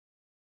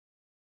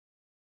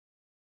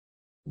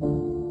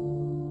Hello,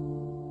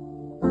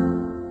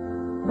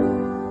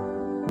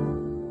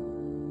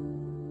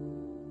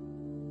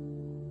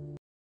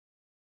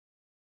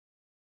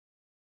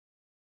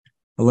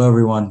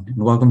 everyone, and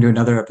welcome to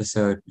another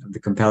episode of the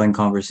Compelling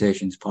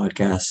Conversations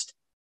podcast.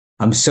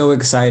 I'm so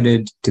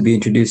excited to be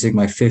introducing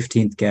my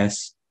 15th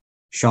guest,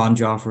 Shawn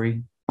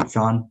Jafri.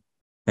 Shawn,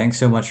 thanks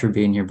so much for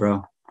being here,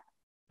 bro.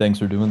 Thanks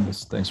for doing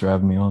this. Thanks for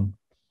having me on.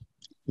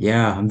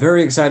 Yeah, I'm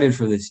very excited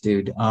for this,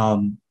 dude. Where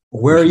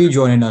are Appreciate you it.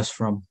 joining us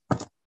from?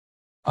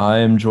 I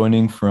am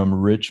joining from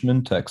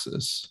Richmond,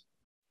 Texas.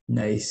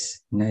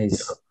 Nice, Yep,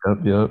 nice.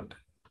 yep.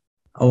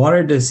 I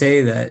wanted to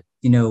say that,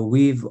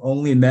 we've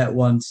only met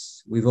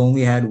once, we've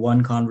only had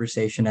one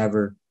conversation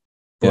ever,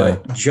 Yeah,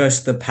 but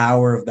just the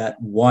power of that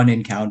one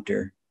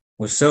encounter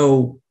was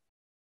so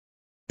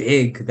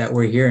big that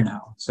we're here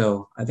now.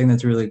 So I think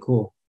that's really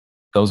cool.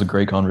 that was a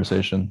great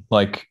conversation.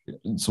 Like,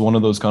 it's one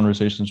of those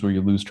conversations where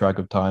you lose track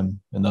of time,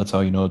 and that's how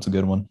you know it's a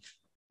good one.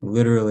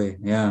 Literally,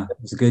 yeah, it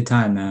was a good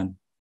time, man.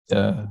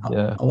 Yeah, I,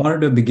 yeah. I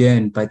wanted to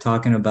begin by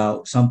talking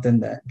about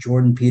something that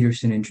Jordan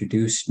Peterson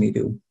introduced me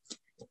to.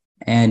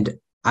 And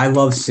I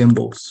love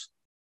symbols.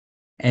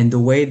 And the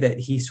way that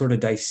he sort of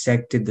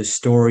dissected the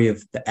story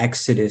of the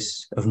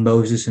Exodus of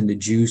Moses and the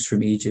Jews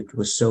from Egypt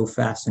was so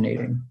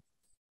fascinating.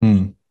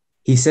 Hmm.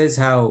 He says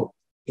how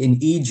in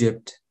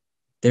Egypt,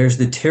 there's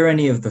the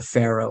tyranny of the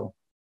Pharaoh,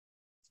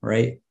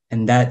 right?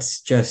 And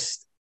that's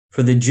just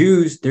for the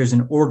Jews, there's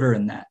an order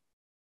in that.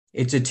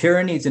 It's a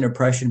tyranny, it's an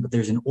oppression, but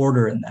there's an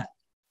order in that.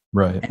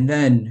 Right, And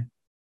then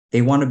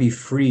they want to be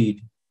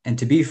freed. And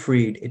to be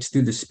freed, it's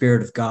through the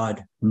Spirit of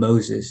God,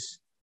 Moses.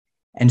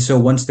 And so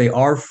once they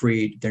are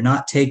freed, they're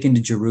not taken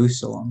to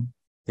Jerusalem,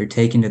 they're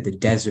taken to the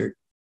desert.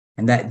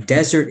 And that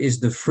desert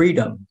is the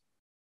freedom,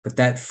 but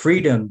that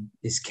freedom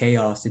is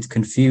chaos, it's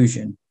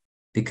confusion,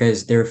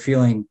 because they're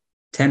feeling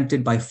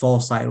tempted by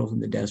false idols in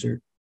the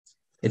desert.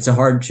 It's a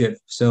hardship.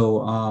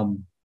 So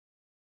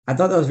I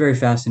thought that was very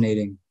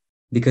fascinating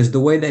because the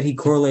way that he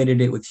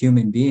correlated it with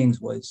human beings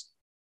was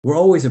we're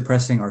always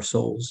oppressing our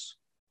souls,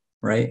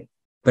 right?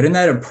 But in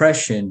that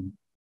oppression,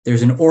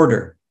 there's an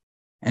order.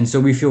 And so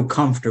we feel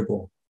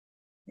comfortable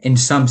in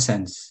some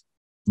sense.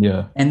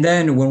 yeah, And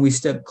then when we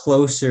step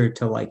closer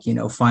to like,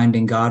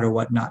 finding God or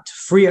whatnot to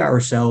free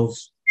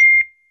ourselves,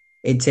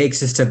 it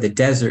takes us to the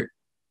desert,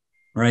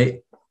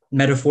 right?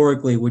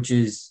 Metaphorically, which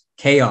is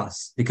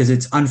chaos because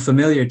it's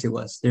unfamiliar to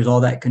us. There's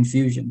all that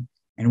confusion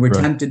and we're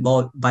right. tempted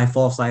by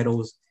false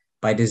idols,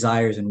 by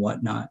desires and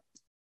whatnot.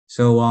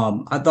 So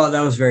I thought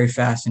that was very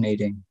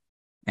fascinating.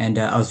 And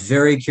I was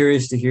very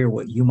curious to hear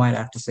what you might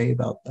have to say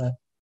about that.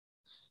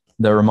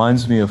 That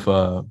reminds me of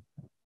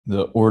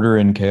the order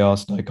and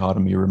chaos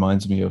dichotomy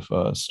reminds me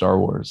of Star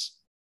Wars.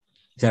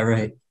 Is that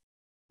right?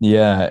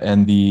 Yeah,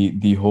 and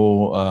the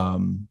whole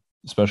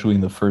especially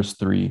in the first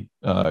three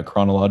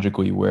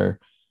chronologically where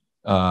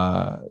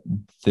uh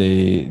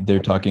they're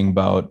talking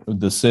about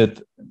the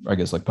Sith, I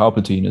guess like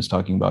Palpatine is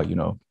talking about,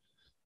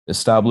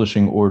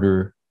 establishing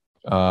order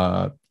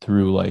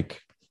through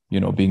like,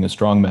 being a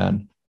strong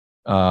man.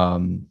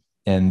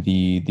 And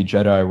the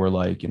Jedi were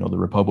like, the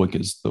Republic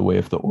is the way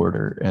of the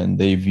order, and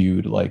they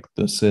viewed like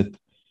the Sith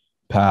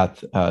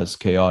path as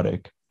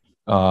chaotic.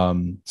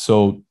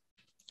 So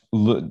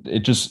it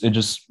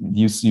just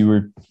you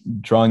were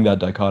drawing that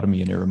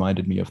dichotomy and it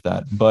reminded me of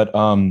that. But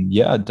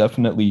yeah,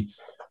 definitely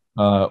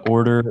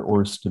order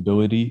or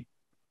stability,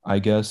 I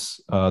guess.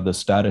 The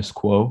status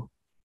quo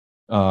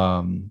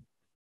um,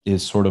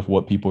 is sort of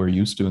what people are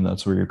used to, and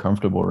that's where you're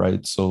comfortable,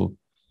 right? So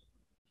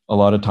a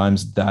lot of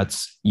times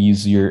that's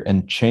easier,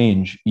 and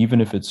change,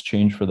 even if it's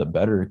change for the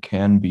better,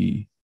 can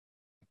be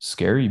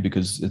scary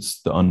because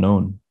it's the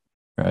unknown,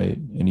 right?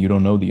 And you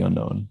don't know the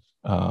unknown.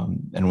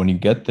 And when you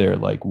get there,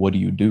 like, what do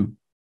you do?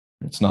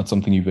 It's not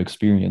something you've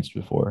experienced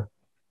before.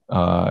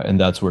 And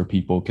that's where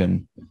people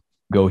can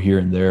go here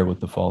and there with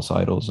the false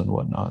idols and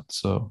whatnot.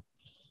 So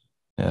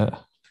yeah,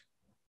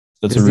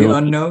 that's a Because the really,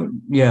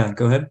 unknown, yeah,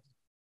 go ahead.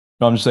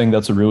 no, I'm just saying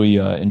that's a really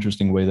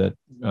interesting way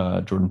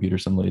that Jordan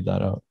Peterson laid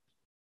that out.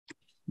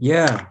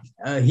 Yeah,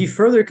 he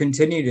further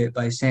continued it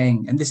by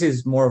saying, and this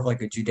is more of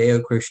like a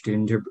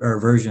Judeo-Christian or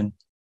version,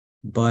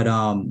 but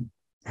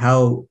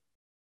how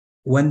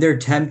when they're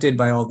tempted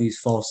by all these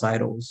false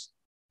idols,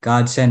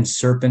 God sends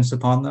serpents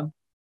upon them,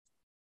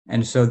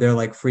 and so they're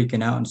like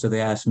freaking out, and so they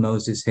ask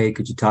Moses, "Hey,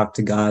 could you talk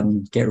to God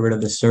and get rid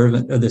of the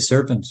servant of the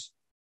serpents?"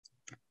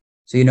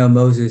 So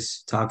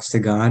Moses talks to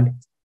God,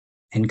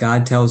 and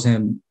God tells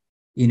him,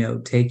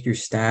 take your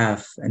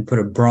staff and put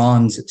a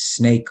bronze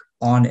snake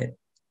on it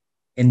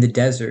in the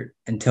desert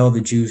and tell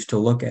the Jews to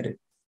look at it.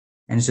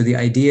 And so the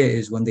idea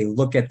is when they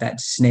look at that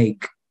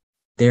snake,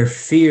 their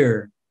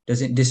fear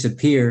doesn't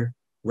disappear,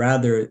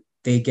 rather,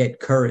 they get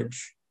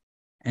courage.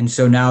 And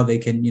so now they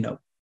can,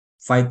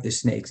 fight the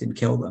snakes and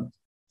kill them.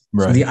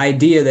 So the Right.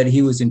 idea that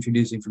he was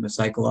introducing from a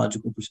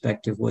psychological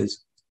perspective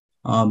was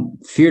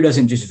fear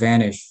doesn't just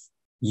vanish,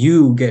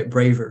 you get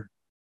braver.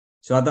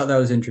 So I thought that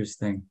was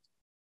interesting.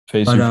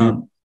 Face But your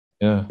fear.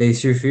 Yeah.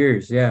 face your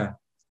fears, yeah.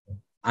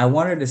 I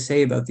wanted to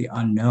say about the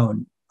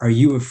unknown. Are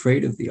you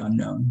afraid of the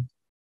unknown?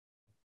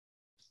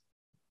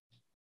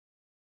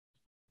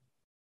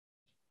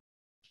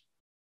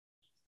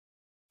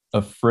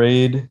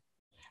 Afraid,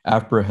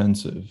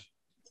 apprehensive,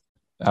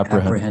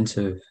 apprehensive,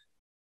 Apprehensive.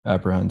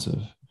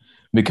 apprehensive,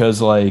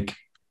 because like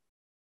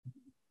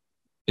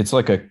it's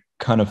like a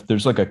kind of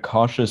there's like a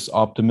cautious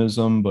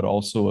optimism, but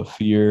also a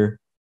fear.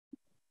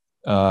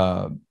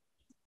 Uh,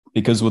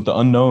 because with the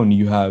unknown,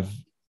 you have,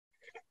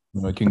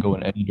 it can go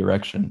in any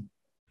direction,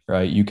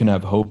 right? You can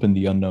have hope in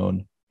the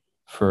unknown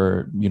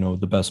for,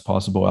 the best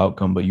possible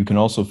outcome, but you can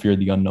also fear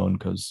the unknown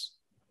because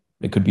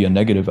it could be a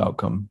negative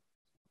outcome.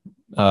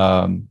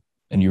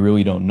 And you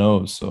really don't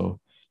know. So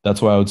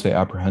that's why I would say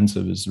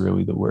apprehensive is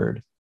really the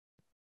word.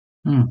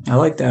 I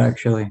like that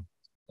actually.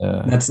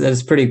 Yeah,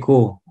 That's pretty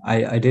cool.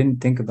 I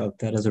didn't think about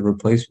that as a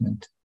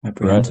replacement. right.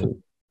 Apprehensive.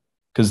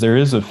 Because there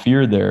is a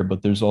fear there,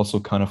 but there's also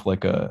kind of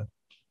like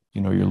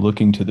you're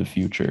looking to the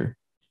future,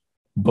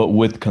 but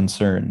with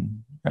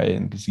concern, right?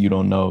 And because you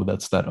don't know,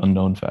 that's that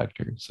unknown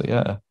factor. So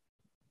yeah,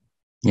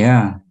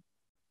 Yeah.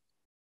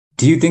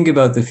 Do you think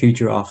about the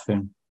future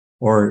often,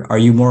 or are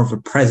you more of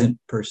a present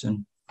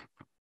person?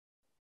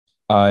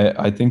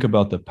 I think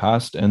about the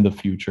past and the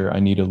future. I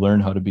need to learn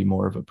how to be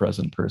more of a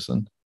present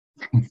person.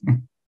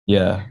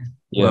 Yeah,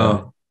 yeah.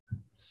 Well,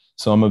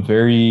 So I'm a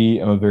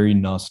very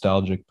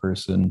nostalgic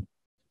person.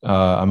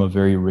 I'm a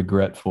very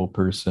regretful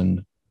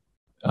person.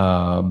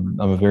 I'm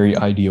a very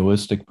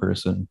idealistic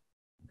person.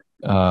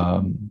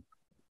 Um,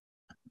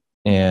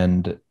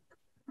 and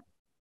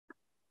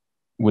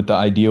with the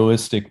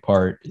idealistic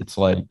part, it's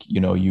like,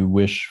 you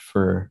wish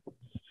for,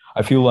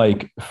 I feel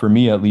like for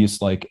me at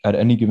least, like at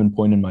any given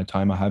point in my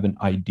time, I have an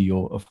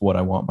ideal of what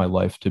I want my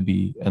life to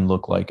be and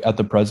look like at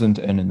the present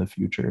and in the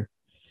future.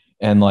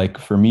 And like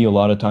for me, a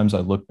lot of times I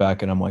look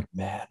back and I'm like,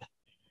 man,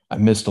 I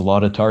missed a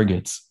lot of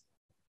targets,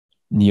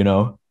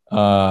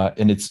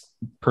 and it's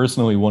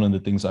personally one of the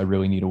things I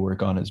really need to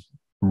work on is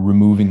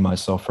removing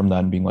myself from that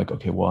and being like,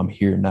 okay, well, I'm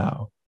here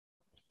now.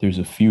 There's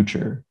a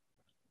future.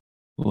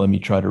 Let me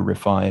try to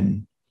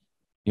refine,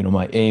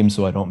 my aim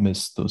so I don't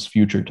miss those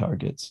future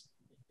targets.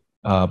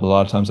 But a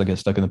lot of times I get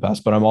stuck in the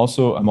past. But I'm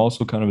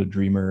also kind of a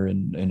dreamer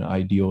and an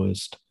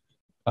idealist.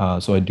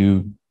 So I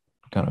do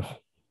kind of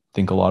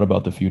think a lot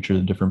about the future,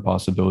 the different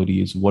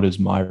possibilities. What is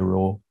my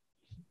role?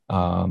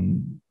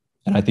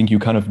 And I think you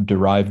kind of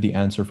derive the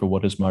answer for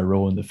what is my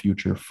role in the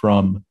future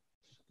from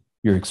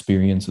your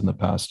experience in the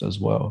past as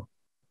well.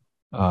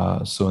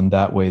 So in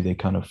that way, they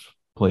kind of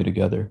play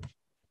together.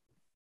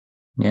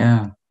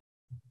 yeah.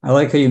 I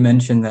like how you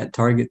mentioned that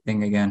target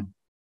thing again.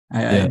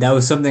 Yeah, That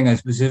was something I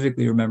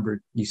specifically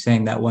remembered you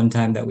saying that one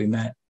time that we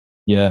met.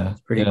 yeah,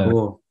 It's pretty yeah.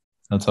 cool.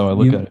 That's how I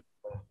look at You, it.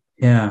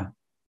 yeah.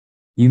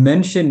 You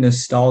mentioned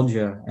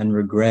nostalgia and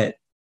regret.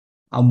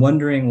 I'm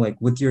wondering, like,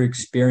 with your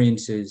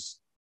experiences,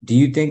 do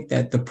you think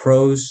that the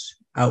pros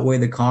outweigh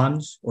the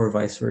cons or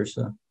vice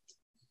versa?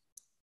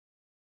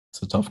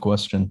 It's a tough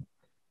question.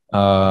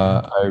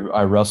 Yeah.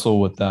 I wrestle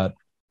with that.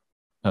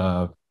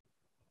 Uh,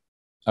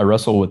 I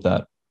wrestle with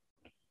that.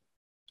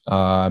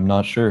 I'm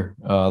not sure.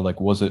 Like,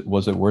 was it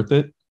worth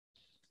it?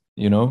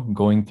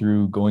 Going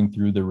through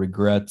the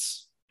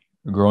regrets,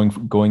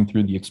 going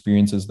through the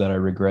experiences that I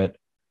regret.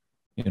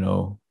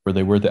 Were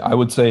they worth it? I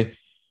would say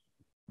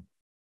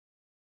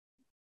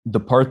the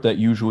part that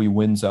usually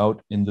wins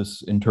out in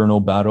this internal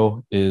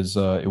battle is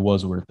it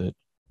was worth it.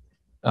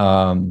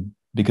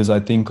 Because I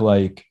think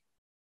like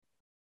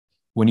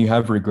when you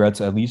have regrets,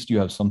 at least you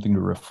have something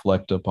to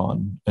reflect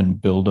upon and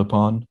build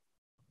upon.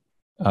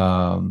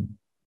 Um,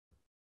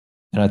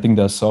 and I think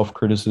that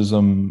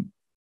self-criticism,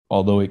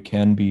 although it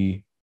can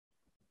be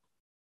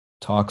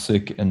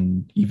toxic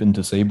and even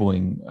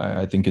disabling,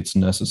 I think it's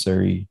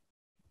necessary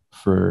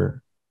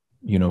for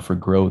for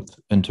growth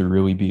and to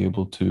really be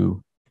able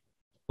to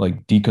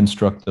like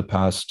deconstruct the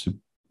past to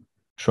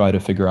try to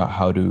figure out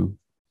how to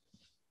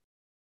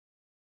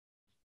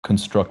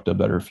construct a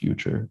better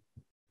future.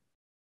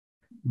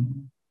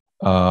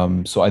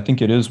 So I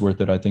think it is worth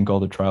it. I think all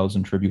the trials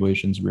and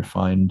tribulations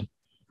refined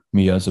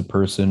me as a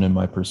person and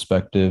my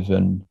perspective.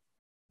 And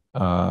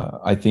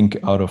I think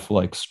out of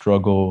like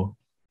struggle,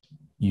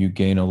 you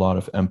gain a lot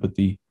of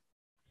empathy,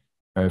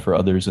 right, for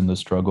others in the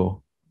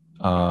struggle.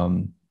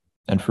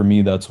 And for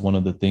me, that's one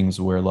of the things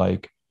where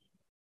like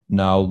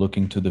now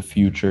looking to the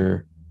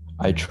future,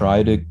 I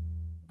try to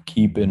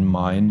keep in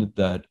mind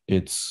that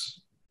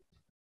it's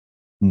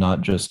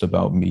not just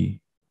about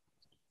me,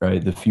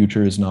 right? The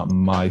future is not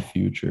my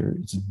future,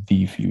 it's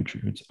the future,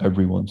 it's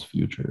everyone's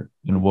future.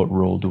 And what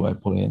role do I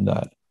play in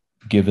that,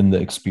 given the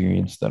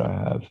experience that I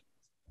have?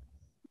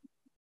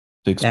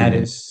 The That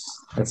experience. is,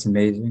 that's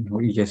amazing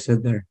what you just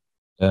said there.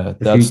 Yeah, The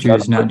that's future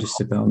that's is not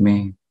just about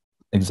me.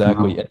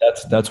 exactly. Wow. And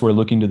that's where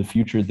looking to the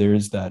future, there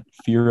is that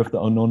fear of the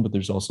unknown, but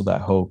there's also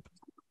that hope,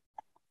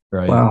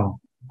 right? Wow.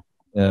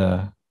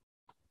 Yeah.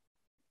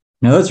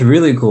 No, that's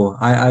really cool.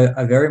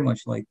 I very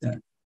much like that.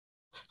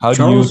 How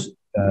do you Charles,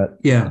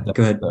 yeah, that,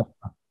 go ahead.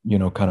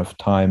 that kind of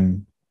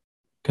time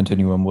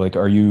continuum? Like,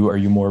 are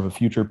you more of a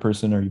future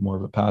person? Are you more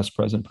of a past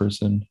present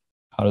person?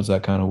 How does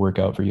that kind of work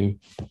out for you?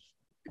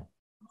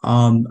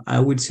 I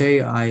would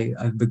say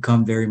I've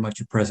become very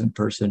much a present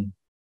person.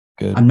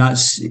 Good. I'm not,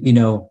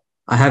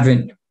 I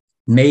haven't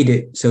made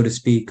it, so to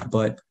speak,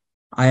 but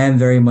I am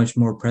very much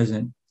more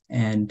present.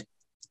 And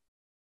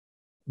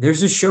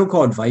there's a show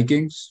called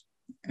Vikings,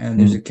 and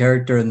there's a Mm.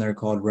 character in there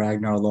called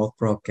Ragnar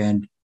Lothbrok.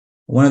 And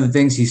one of the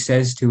things he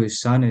says to his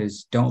son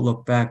is, "Don't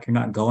look back. You're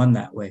not going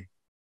that way."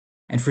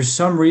 And for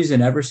some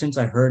reason, ever since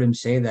I heard him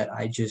say that,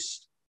 I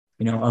just,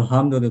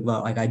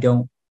 alhamdulillah, like I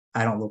don't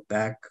look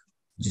back.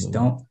 Just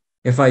don't.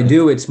 If I Yeah,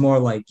 do, it's more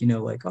like,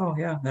 like, oh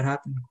yeah, that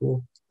happened.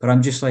 Cool. But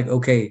I'm just like,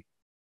 okay,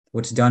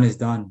 what's done is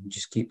done.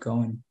 Just keep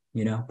going.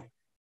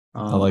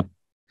 I like Um,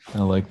 I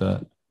like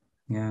that.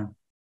 yeah.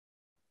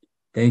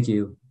 Thank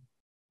you.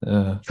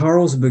 Yeah.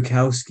 Charles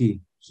Bukowski,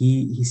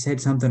 he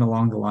said something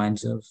along the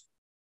lines of,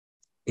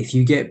 if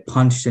you get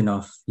punched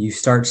enough, you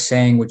start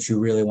saying what you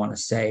really want to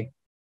say.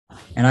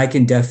 And I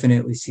can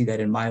definitely see that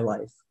in my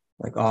life.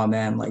 Like, oh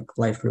man, like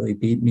life really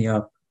beat me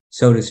up,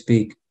 so to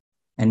speak.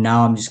 And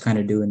now I'm just kind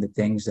of doing the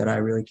things that I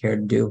really care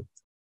to do.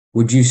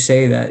 Would you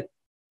say that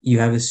you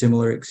have a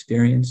similar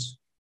experience?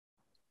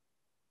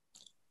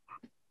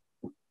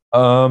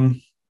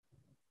 Um,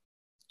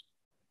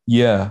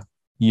 yeah,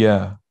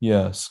 yeah,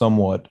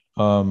 somewhat.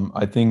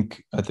 I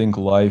think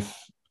life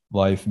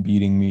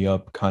beating me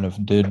up kind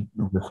of did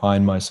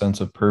refine my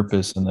sense of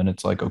purpose, and then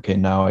it's like, okay,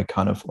 now I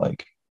kind of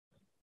like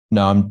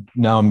now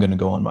I'm gonna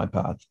go on my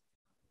path,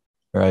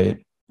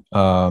 right?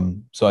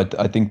 So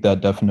I think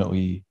that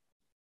definitely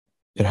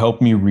it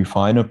helped me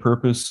refine a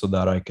purpose so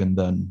that I can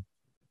then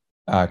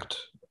act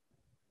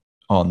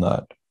on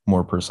that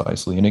more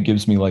precisely, and it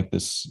gives me like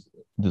this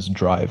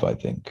drive, I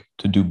think,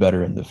 to do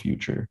better in the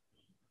future,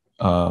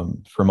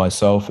 for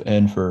myself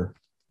and for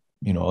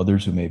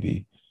others who may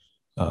be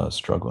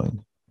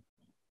struggling.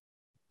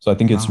 So I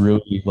think it's Wow.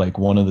 really like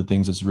one of the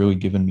things that's really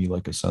given me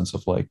like a sense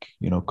of like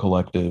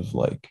collective,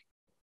 like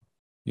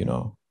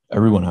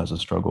everyone has a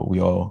struggle. We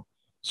all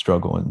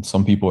struggle, and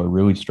some people are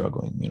really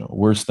struggling,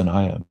 worse than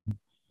I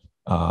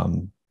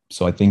am.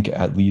 So I think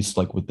at least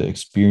like with the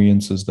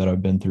experiences that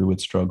I've been through with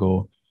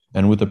struggle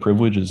and with the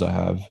privileges I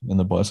have and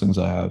the blessings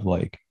I have,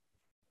 like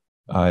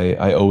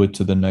I owe it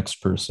to the next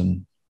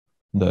person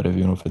that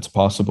if it's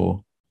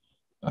possible,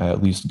 I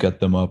at least get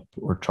them up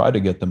or try to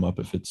get them up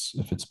if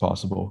it's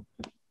possible,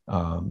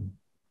 um,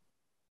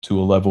 to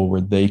a level where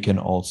they can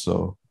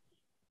also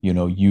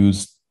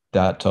use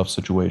that tough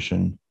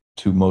situation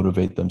to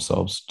motivate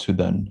themselves to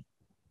then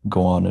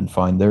go on and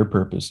find their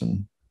purpose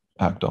and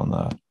act on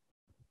that.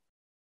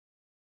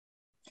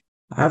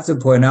 I have to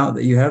point out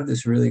that you have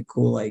this really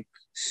cool like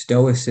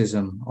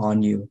stoicism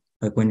on you,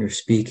 like when you're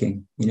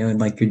speaking, and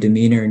like your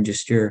demeanor and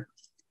just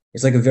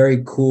it's like a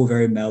very cool,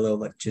 very mellow,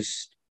 like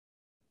just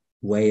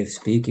way of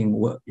speaking.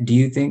 What do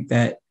you think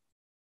that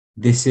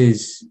this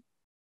is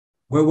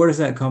where does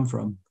that come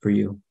from for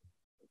you?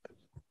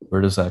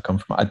 Where does that come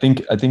from? I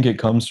think it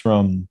comes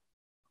from,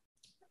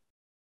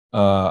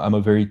 I'm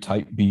a very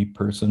type B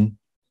person,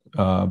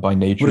 by What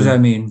does that nature.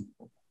 mean?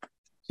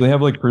 So they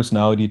have like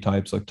personality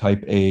types, like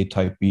type A,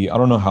 type B. I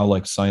don't know how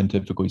like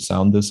scientifically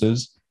sound this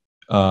is,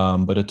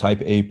 but a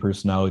type A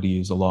personality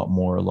is a lot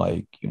more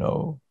like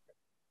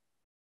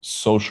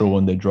social,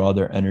 and they draw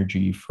their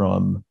energy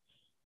from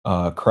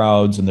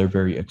crowds, and they're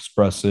very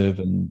expressive.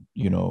 And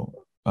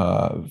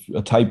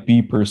a type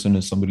B person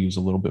is somebody who's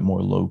a little bit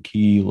more low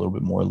key, a little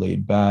bit more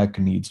laid back,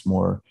 needs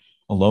more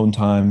alone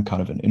time,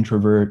 kind of an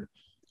introvert.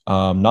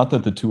 Not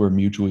that the two are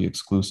mutually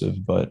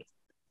exclusive, but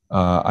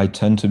I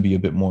tend to be a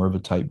bit more of a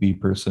type B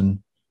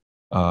person.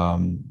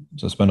 So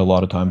I spend a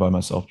lot of time by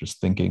myself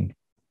just thinking.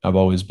 I've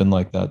always been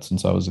like that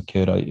since I was a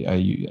kid.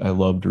 I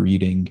loved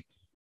reading,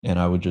 and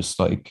I would just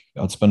like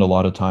I'd spend a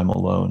lot of time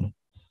alone.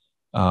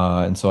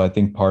 And so I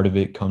think part of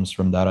it comes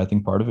from that. I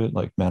think part of it,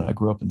 like, man, I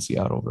grew up in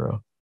Seattle, bro.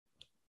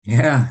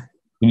 Yeah.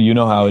 You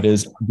know how it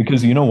is,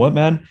 because you know what,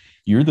 man,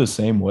 you're the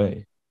same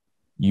way.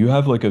 You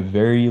have like a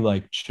very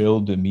like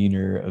chill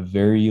demeanor, a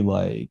very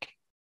like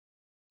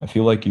I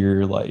feel like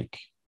you're like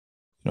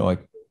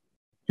like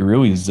you're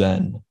really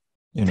zen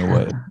in a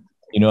way.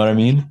 You know what I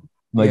mean?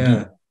 Like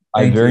Yeah.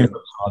 I Thank very much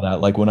you. saw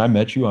that. Like when I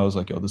met you, I was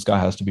like, yo, this guy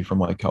has to be from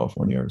like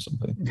California or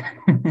something.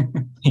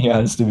 He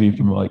has to be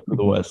from like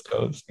the West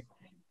Coast.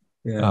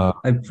 Yeah. Uh,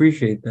 I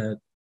appreciate that.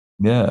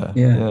 yeah,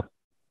 Yeah. yeah.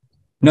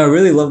 No, I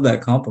really love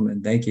that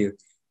compliment. Thank you.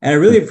 And I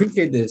really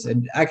appreciate this.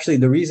 And actually,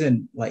 the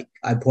reason like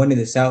I pointed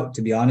this out,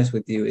 to be honest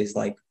with you, is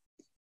like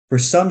for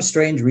some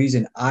strange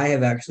reason, I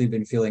have actually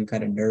been feeling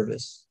kind of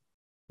nervous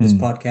this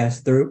Hmm.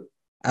 podcast through.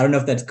 I don't know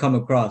if that's come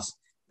across,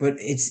 but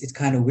it's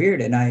kind of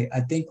weird. And I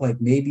think like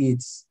maybe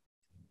it's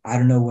I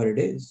don't know what it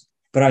is.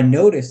 But I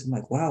noticed I'm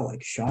like, wow,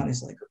 like Shawn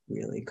is like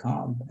really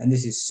calm. And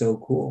this is so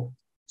cool.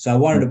 So I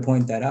wanted to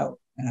point that out.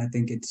 And I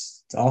think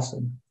it's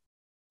awesome.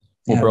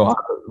 Well, Yeah. bro,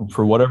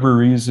 for whatever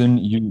reason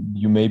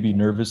you may be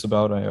nervous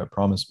about, I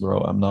promise, bro,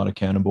 I'm not a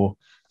cannibal.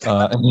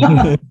 Uh,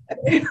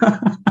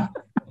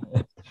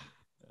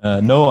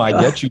 no, I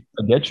get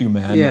you,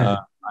 man. Yeah.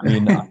 I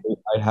mean,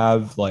 I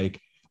have like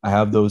I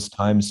have those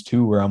times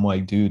too where I'm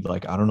like, dude,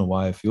 like I don't know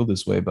why I feel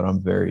this way, but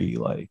I'm very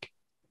like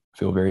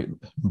feel very,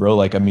 bro.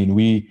 Like I mean,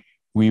 we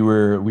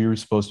were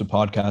supposed to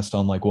podcast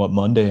on like what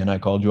Monday, and I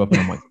called you up, and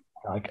I'm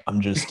like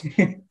I'm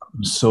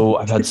So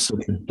I've had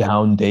such a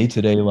down day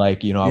today.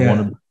 Like, I want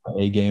Yeah. to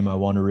play a game. I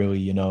want to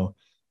really,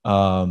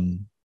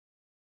 um,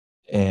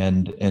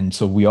 and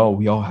so we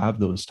all have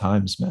those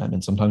times, man.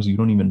 And sometimes you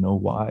don't even know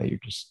why. You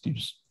just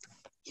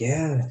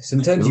Yeah.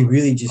 Sometimes feel you it.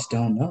 really just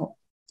don't know.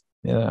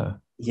 Yeah.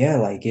 Yeah,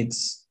 like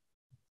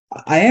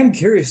I am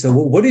curious though,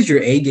 what is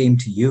your A game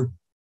to you?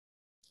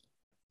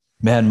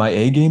 Man, my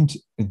A game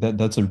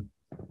that's an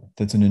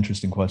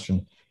interesting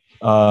question.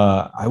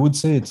 I would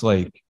say it's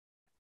like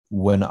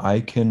when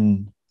I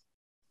can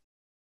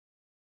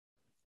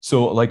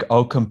so like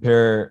I'll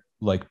compare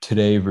like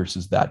today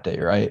versus that day,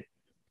 right?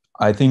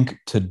 I think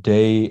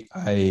today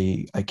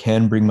I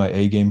can bring my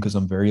A game because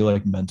I'm very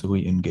like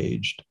mentally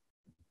engaged,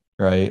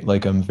 right?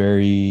 Like I'm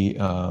very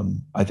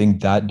I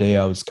think that day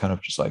I was kind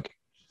of just like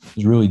I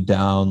was really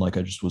down, like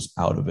I just was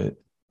out of it,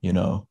 you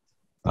know.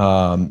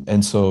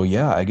 And so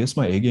yeah, I guess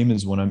my A game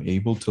is when I'm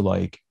able to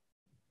like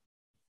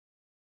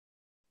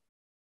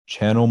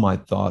channel my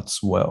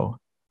thoughts well,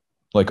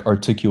 like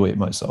articulate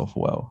myself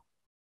well.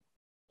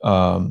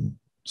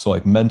 So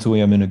like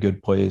mentally I'm in a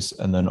good place,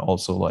 and then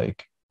also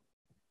like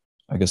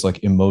I guess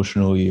like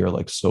emotionally or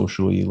like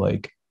socially,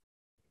 like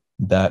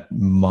that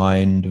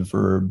mind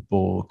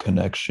verbal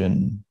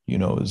connection,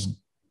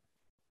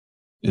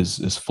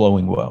 is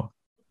flowing well.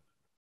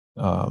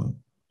 Um,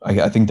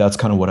 I think that's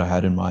kind of what I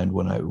had in mind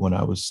when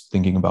I was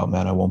thinking about,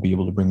 man, I won't be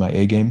able to bring my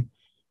A game.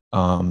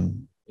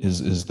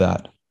 Is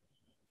that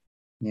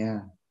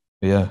Yeah.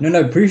 yeah, No, no,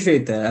 I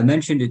appreciate that. I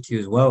mentioned it to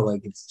you as well.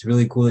 Like it's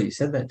really cool that you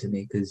said that to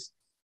me because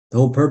the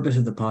whole purpose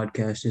of the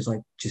podcast is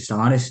like just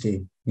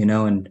honesty,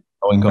 and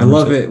flowing I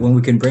love conversation. it when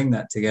we can bring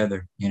that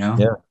together. Yeah,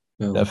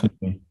 So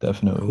definitely, cool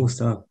definitely,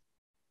 stuff.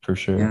 for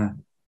sure. Yeah.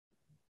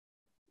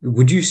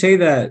 Would you say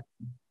that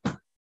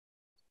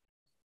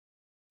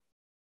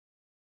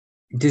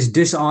does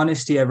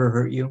dishonesty ever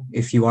hurt you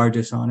if you are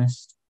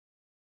dishonest?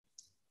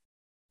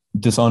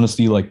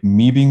 Dishonesty, like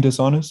me being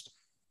dishonest.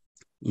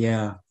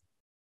 Yeah.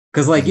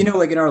 Because like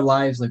in our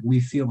lives, like we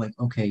feel like,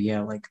 okay,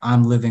 yeah, like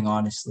I'm living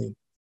honestly.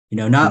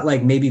 Not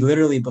like maybe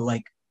literally, but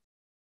like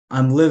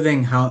I'm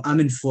living how I'm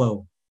in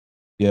flow.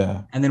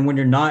 Yeah, And then when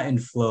you're not in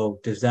flow,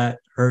 does that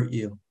hurt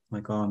you?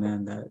 Like, oh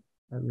man, that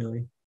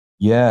really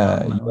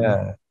got on yeah, my way.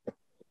 yeah,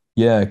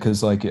 yeah.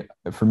 Because like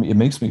for me, it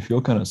makes me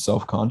feel kind of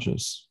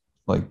self-conscious.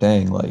 Like,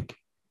 dang, like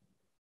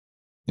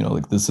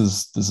like this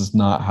is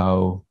not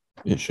how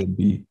it should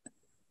be.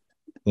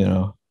 You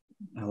know,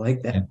 I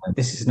like that. and,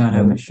 This is not and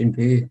how it then should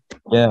be.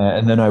 yeah,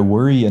 and then I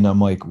worry, and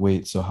I'm like,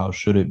 wait, so how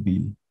should it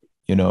be?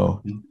 You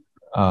know,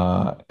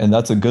 and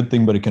that's a good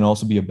thing, but it can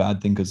also be a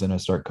bad thing because then I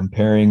start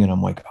comparing, and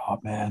I'm like, oh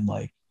man,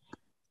 like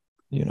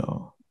you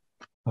know,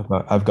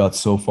 I've got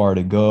so far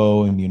to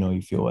go, and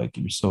you feel like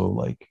you're so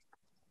like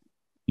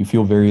you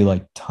feel very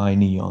like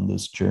tiny on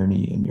this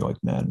journey, and you're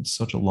like, man, it's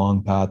such a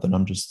long path, and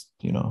I'm just.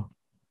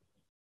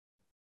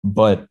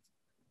 But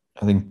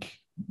I think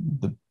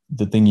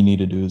the thing you need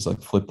to do is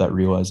like flip that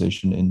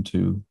realization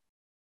into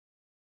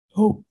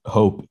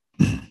hope,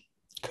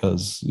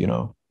 because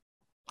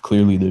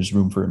clearly there's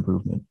room for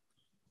improvement.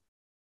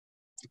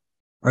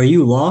 Are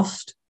you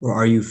lost or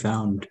are you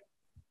found?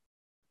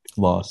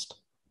 Lost.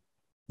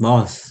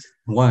 Lost.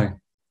 Why?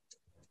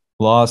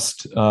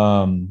 Lost.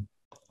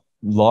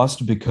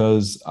 Lost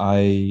because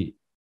I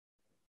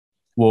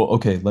well,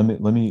 okay, let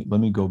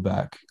me go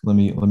back. Let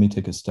me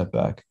take a step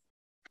back.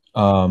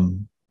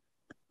 Um,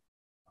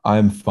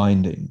 I'm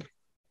finding.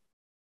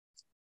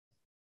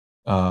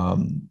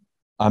 Um,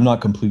 I'm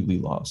not completely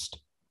lost,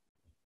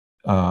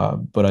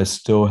 but I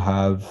still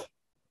have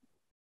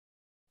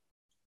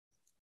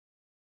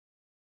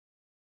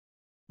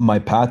my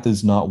path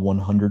is not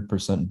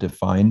 100%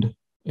 defined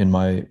in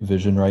my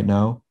vision right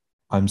now.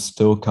 I'm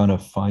still kind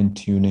of fine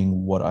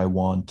tuning what I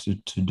want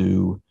to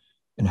do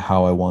and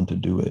how I want to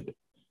do it.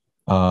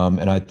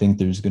 And I think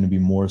there's going to be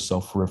more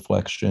self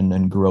reflection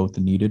and growth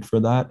needed for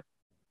that.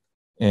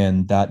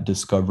 And that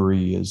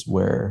discovery is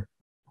where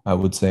I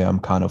would say I'm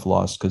kind of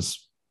lost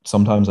because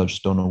sometimes I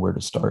just don't know where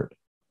to start.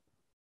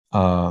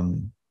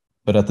 Um,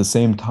 but at the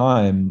same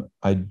time,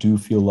 I do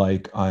feel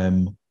like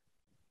I'm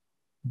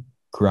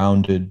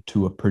grounded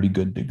to a pretty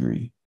good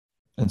degree.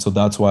 And so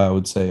that's why I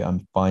would say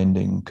I'm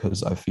finding,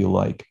 because I feel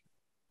like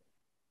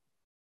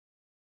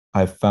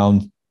I've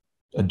found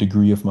a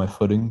degree of my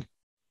footing,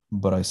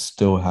 but I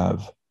still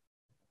have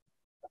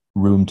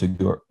room to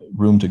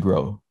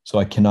grow. So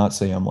I cannot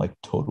say I'm like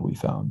totally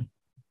found.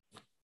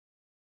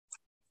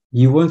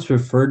 You once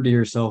referred to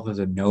yourself as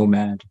a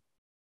nomad.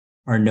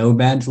 Are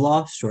nomads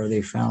lost or are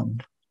they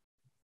found?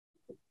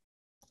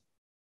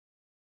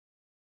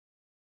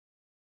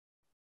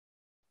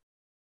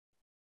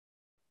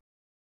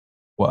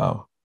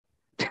 Wow.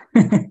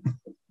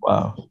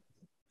 Wow.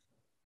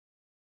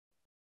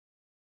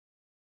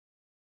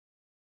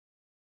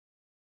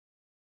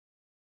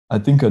 I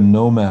think a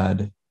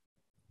nomad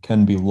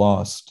can be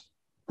lost,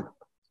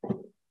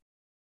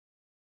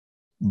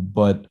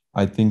 but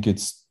I think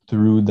it's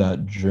through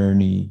that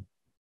journey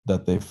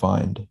that they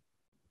find.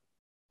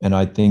 And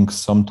I think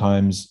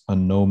sometimes a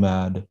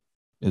nomad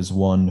is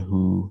one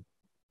who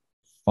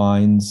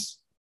finds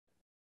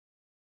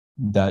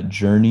that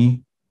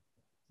journey,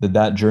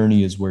 that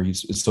journey is where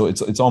he's, so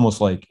it's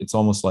almost like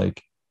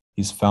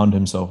he's found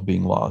himself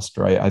being lost,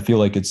 right? I feel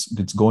like it's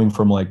going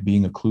from like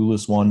being a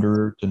clueless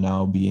wanderer to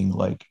now being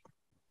like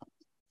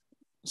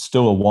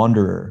still a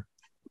wanderer,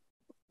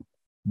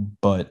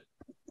 but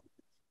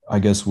I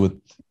guess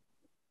with,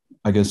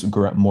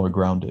 more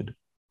grounded,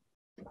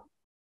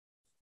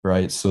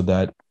 right? So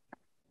that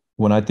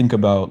when I think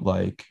about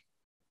like,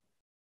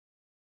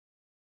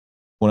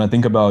 when I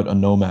think about a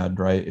nomad,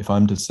 right? If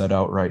I'm to set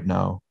out right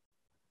now,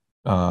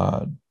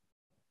 uh,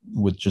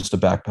 with just a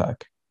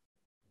backpack,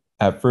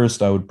 at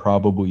first I would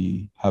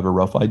probably have a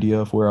rough idea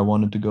of where I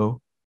wanted to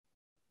go,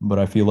 but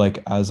I feel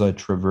like as I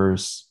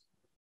traverse,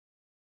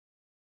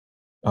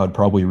 I would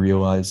probably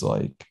realize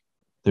like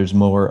there's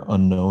more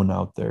unknown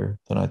out there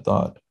than I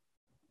thought.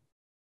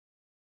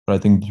 But I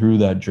think through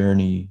that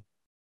journey,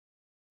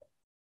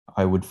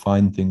 I would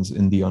find things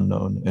in the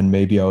unknown, and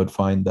maybe I would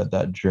find that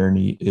that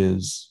journey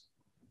is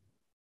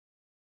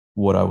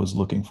what I was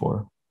looking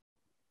for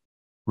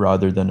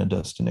rather than a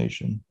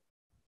destination.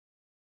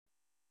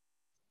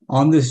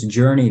 On this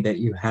journey that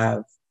you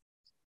have,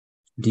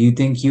 do you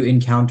think you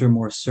encounter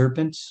more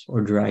serpents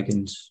or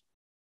dragons?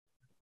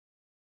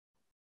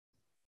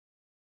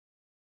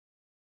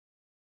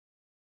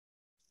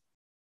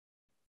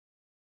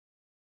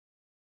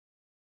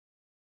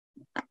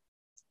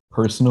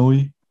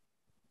 Personally,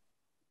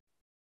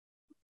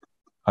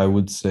 I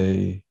would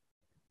say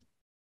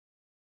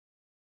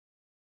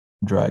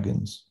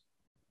dragons.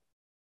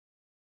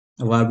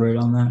 Elaborate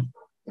on that.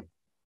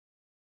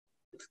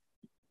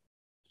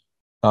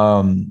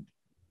 Um,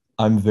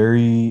 I'm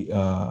very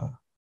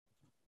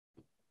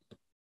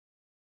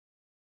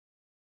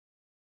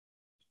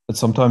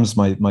sometimes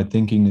my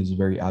thinking is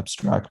very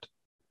abstract.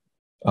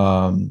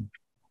 Um,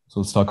 so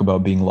let's talk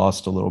about being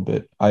lost a little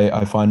bit.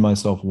 I find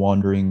myself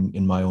wandering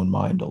in my own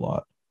mind a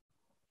lot.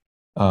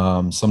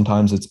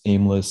 Sometimes it's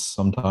aimless,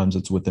 sometimes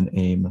it's with an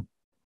aim.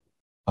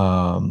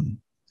 Um,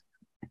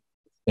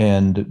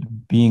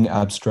 and being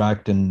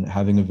abstract and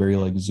having a very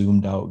like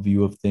zoomed out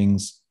view of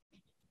things,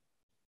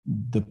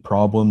 the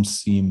problems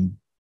seem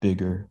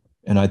bigger.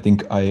 And I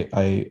think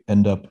I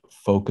end up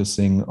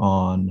focusing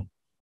on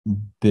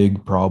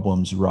big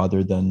problems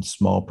rather than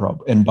small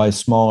problems. And by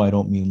small, I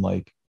don't mean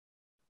like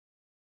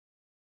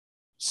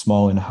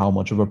small in how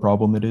much of a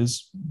problem it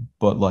is,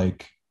 but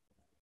like,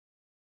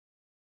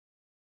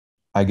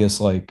 I guess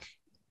like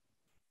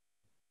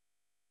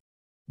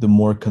the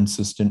more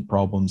consistent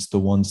problems, the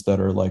ones that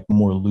are like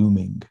more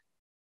looming.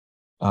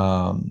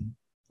 Um,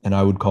 and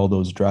I would call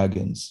those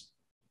dragons,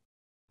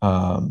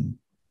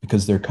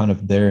 because they're kind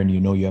of there and you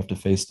know you have to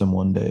face them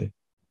one day.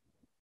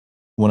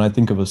 When I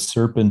think of a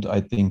serpent,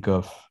 I think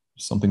of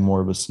something more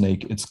of a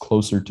snake. It's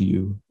closer to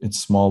you, it's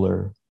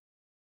smaller.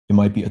 It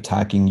might be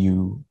attacking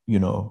you,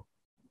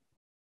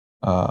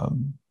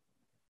 um,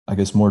 I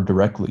guess more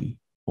directly.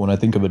 When I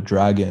think of a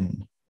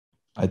dragon,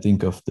 I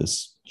think of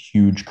this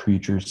huge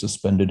creature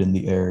suspended in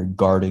the air,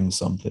 guarding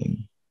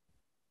something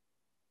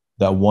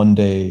that one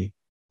day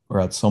or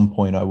at some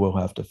point I will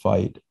have to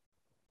fight.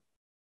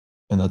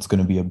 And that's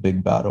going to be a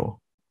big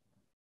battle.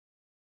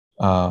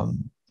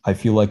 I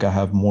feel like I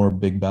have more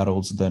big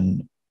battles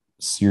than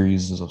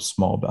series of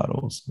small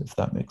battles, if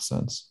that makes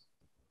sense.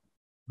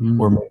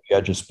 Or Mm, maybe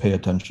I just pay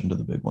attention to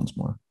the big ones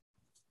more.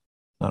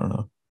 I don't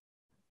know.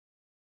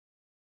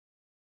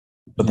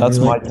 But I really that's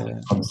my like take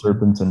that. on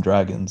serpents and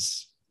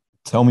dragons.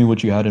 Tell me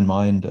what you had in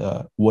mind.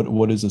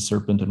 What is a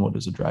serpent and what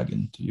is a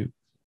dragon to you?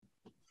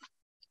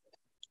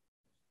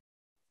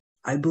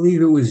 I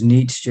believe it was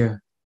Nietzsche,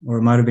 or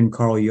it might have been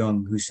Carl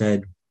Jung, who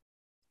said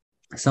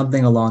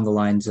something along the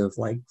lines of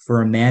like,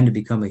 for a man to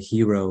become a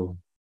hero,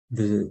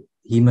 the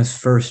he must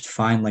first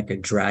find like a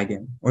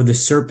dragon, or the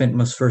serpent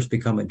must first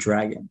become a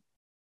dragon,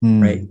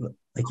 right? Hmm.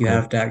 Like you Okay.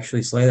 have to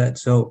actually slay that.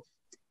 So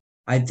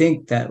I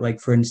think that, like,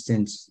 for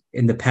instance,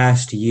 in the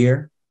past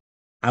year,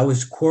 I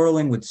was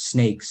quarreling with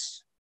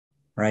snakes,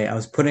 right? I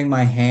was putting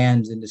my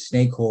hands into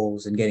snake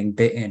holes and getting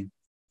bitten Mhm.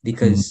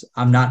 because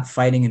I'm not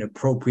fighting an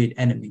appropriate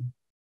enemy.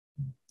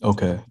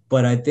 Okay.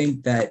 But I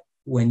think that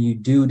when you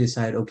do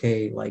decide,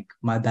 okay, like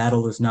my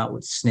battle is not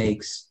with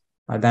snakes,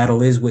 my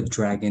battle is with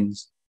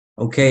dragons,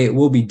 okay, it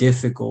will be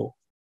difficult,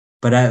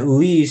 but at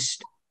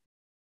least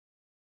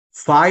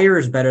fire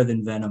is better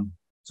than venom,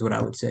 is what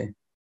I would say.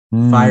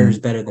 Fire Hmm. is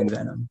better than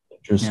venom. Yeah.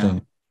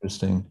 Interesting.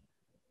 Interesting.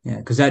 Yeah.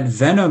 Because that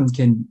venom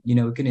can,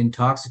 it can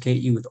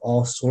intoxicate you with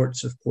all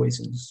sorts of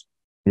poisons,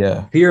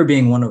 Yeah. fear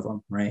being one of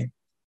them, right?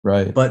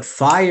 Right. But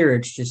fire,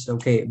 it's just,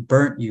 okay, it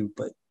burnt you,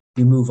 but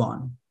you move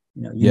on.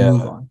 You move Yeah.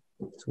 on.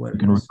 That's what You it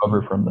can is.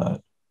 recover from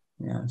that.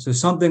 Yeah. So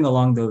something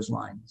along those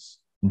lines.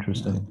 Yeah.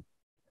 Interesting.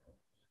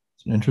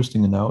 It's an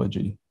interesting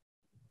analogy.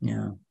 Yeah.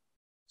 Yeah.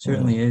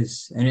 Certainly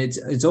is. And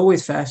it's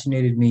always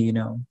fascinated me,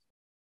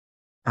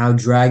 how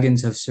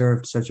dragons have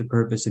served such a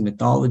purpose in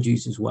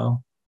mythologies as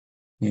well,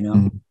 you know.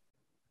 Mhm.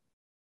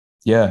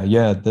 Yeah,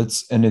 yeah,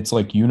 that's, and it's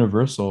like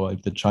universal.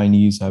 Like the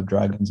Chinese have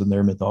dragons in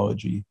their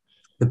mythology.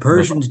 The The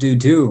Persians do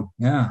too.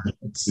 Yeah. do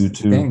It's a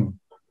too. thing.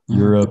 Yeah.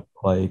 Europe,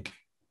 like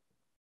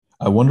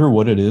I wonder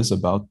what it is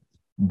about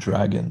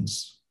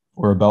dragons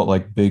or about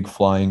like big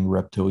flying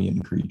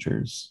reptilian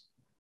creatures?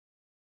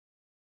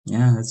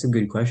 Yeah, that's a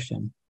good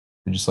question.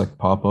 They just like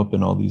pop up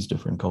in all these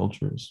different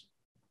cultures.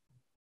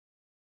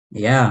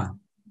 Yeah.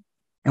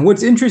 And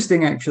what's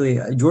interesting, actually,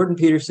 Jordan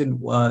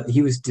Peterson,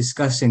 he was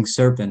discussing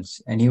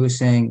serpents, and he was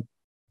saying,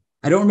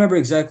 I don't remember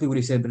exactly what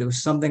he said, but it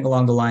was something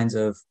along the lines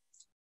of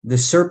the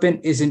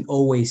serpent isn't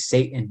always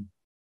Satan.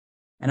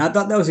 And I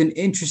thought that was an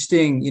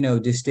interesting,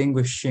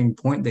 distinguishing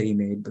point that he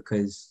made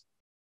because,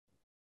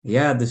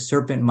 yeah, the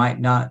serpent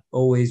might not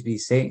always be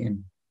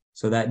Satan.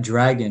 So that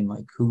dragon,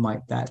 like, who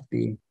might that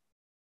be?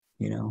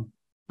 You know,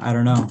 I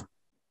don't know.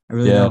 I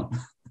really Yeah, don't.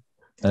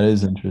 that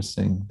is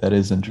interesting. That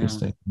is Yeah.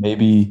 interesting.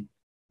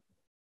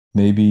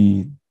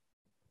 Maybe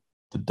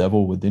the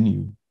devil within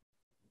you,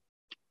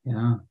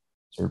 Yeah.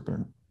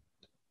 serpent,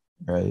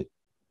 right?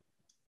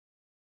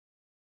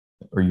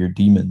 Or your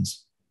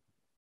demons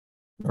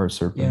are Yeah.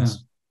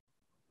 serpents.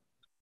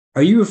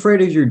 Are you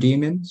afraid of your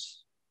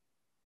demons?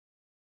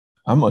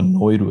 I'm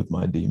annoyed with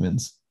my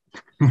demons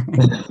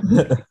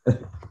That's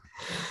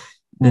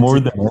more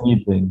than interesting.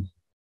 anything.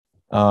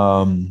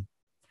 Um,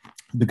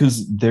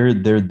 because they're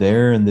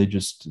there and they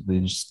just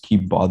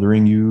keep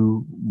bothering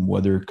you,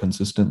 whether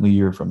consistently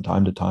or from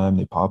time to time.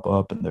 They pop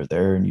up and they're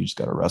there and you just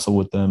got to wrestle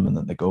with them, and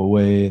then they go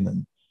away,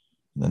 and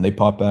then they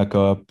pop back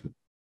up.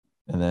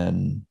 And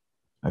then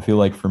I feel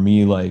like for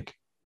me, like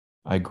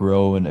I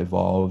grow and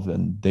evolve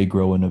and they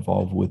grow and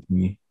evolve with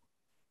me.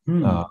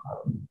 Hmm. uh,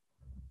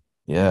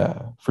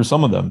 yeah, for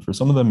some of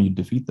them you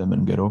defeat them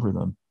and get over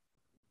them.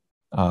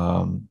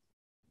 um,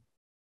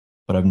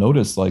 but I've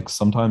noticed like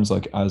sometimes,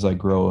 like as I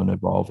grow and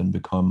evolve and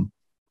become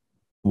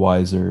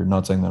wiser,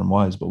 not saying that I'm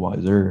wise but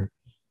wiser,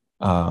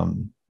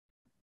 um,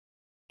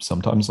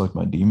 sometimes like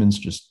my demons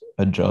just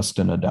adjust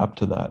and adapt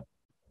to that.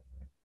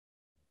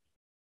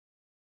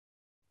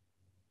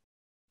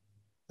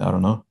 I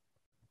don't know.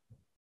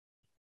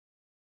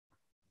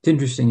 It's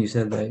interesting you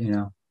said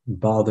that,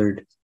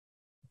 bothered.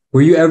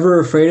 Were you ever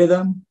afraid of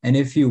them? And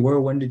if you were,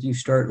 when did you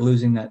start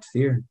losing that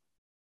fear?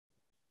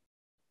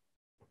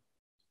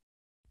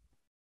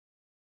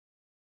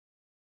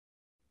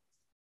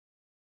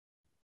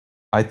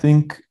 I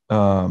think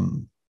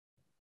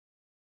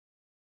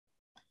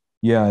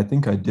yeah, I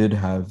think I did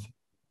have,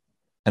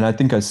 and I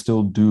think I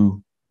still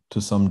do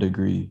to some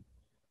degree,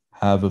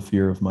 have a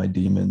fear of my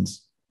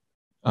demons.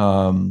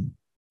 um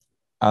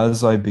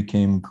as I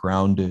became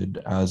grounded,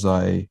 as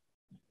I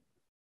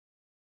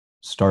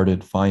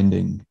started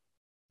finding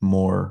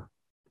more,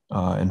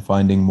 and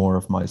finding more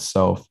of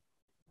myself,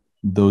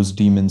 those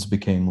demons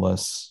became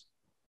less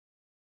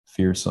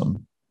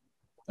fearsome.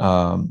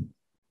 Um,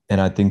 and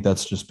I think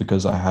that's just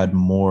because I had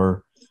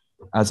more,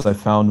 as I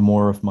found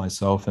more of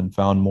myself and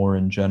found more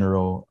in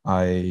general,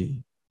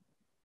 um,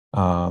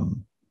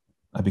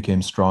 I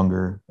became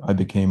stronger. I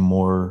became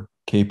more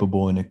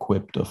capable and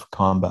equipped of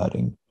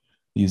combating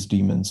these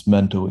demons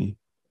mentally.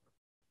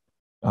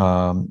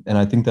 And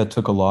I think that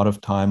took a lot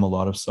of time, a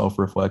lot of self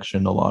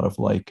reflection, a lot of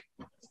like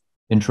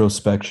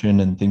introspection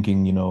and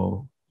thinking,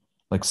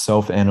 like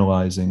self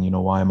analyzing,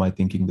 why am I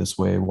thinking this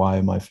way? Why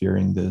am I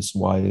fearing this?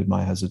 Why am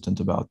I hesitant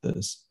about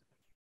this?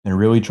 And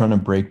really trying to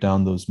break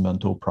down those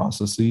mental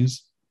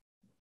processes.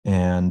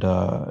 And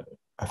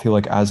I feel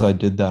like as I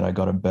did that, I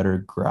got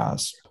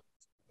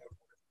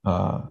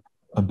uh,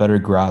 a better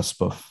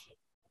grasp of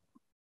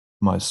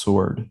my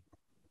sword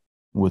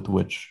with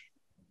which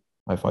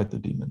I fight the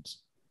demons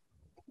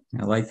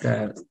I like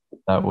that.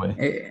 that way.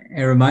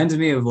 It reminds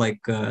me of like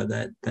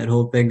that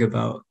whole thing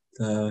about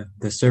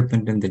the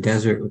serpent in the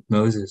desert with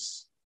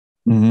Moses.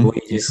 The way Mm-hmm.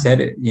 you just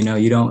said it,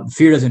 you don't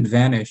fear doesn't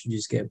vanish, you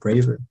just get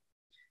braver.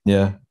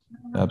 Yeah,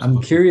 I'm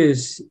absolutely.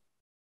 curious,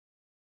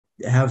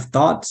 have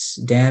thoughts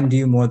damned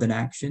you more than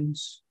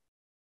actions?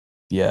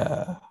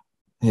 Yeah,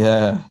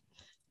 yeah,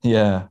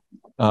 yeah.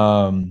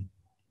 Um,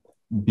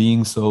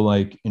 Being so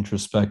like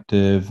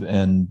introspective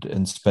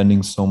and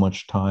spending so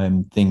much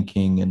time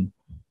thinking and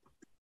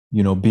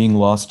being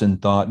lost in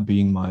thought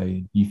being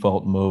my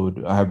default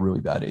mode. I have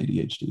really bad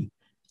ADHD.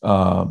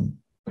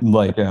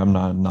 Like I'm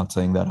not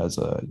saying that as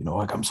a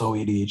like I'm so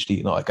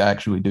ADHD. No, like I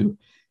actually do.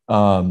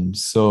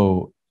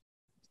 So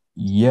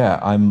yeah,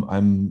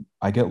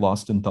 I get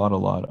lost in thought a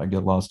lot. I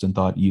get lost in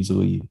thought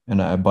easily,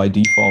 and by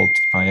default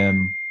I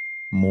am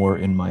more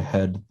in my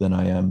head than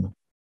I am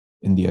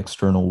in the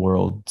external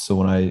world.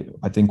 So I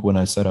think when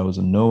I said I was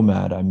a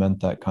nomad, I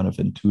meant that kind of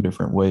in two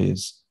different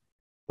ways,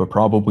 but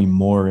probably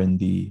more in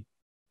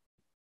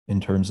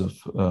terms of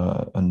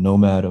a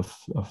nomad of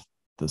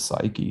the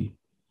psyche.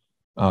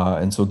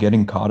 And so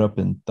getting caught up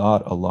in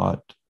thought a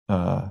lot,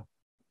 uh,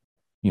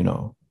 you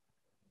know,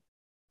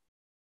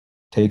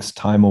 takes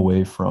time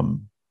away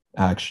from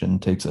action,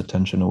 takes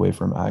attention away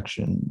from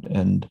action.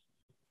 And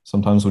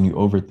sometimes when you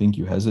overthink,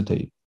 you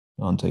hesitate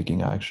on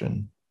taking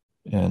action.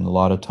 And a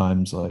lot of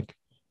times, like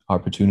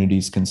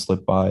opportunities can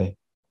slip by,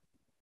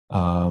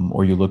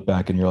 or you look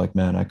back and you're like,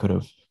 man, I could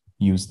have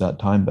used that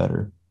time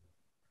better.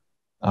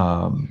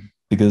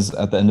 Because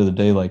at the end of the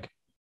day, like,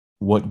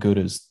 what good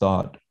is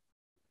thought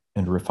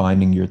and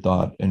refining your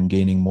thought and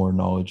gaining more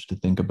knowledge to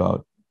think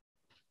about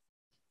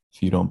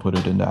if you don't put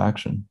it into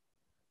action.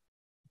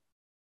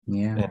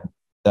 Yeah. And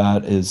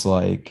that is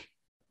like,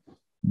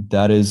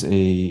 that is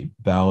a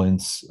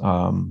balance.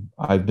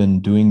 I've been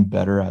doing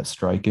better at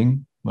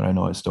striking, but I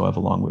know I still have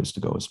a long ways to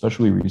go.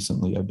 Especially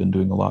recently, I've been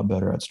doing a lot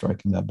better at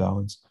striking that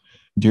balance.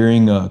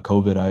 During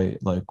COVID,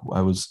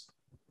 I was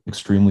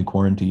extremely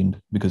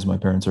quarantined because my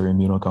parents are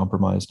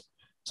immunocompromised,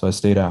 so I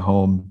stayed at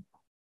home.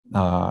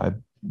 I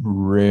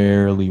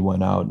rarely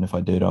went out, and if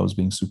I did, I was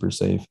being super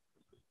safe.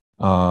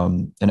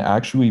 And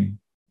actually,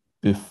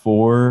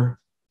 before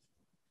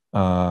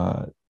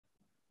uh,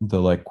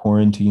 the like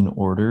quarantine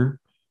order,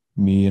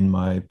 me and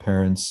my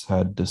parents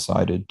had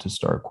decided to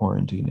start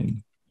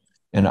quarantining.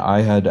 And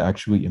I had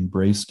actually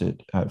embraced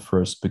it at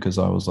first because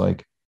I was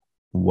like,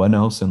 when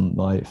else in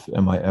life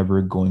am I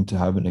ever going to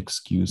have an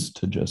excuse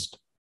to just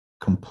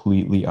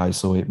completely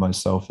isolate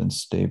myself and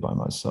stay by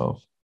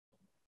myself?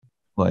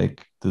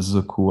 Like, this is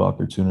a cool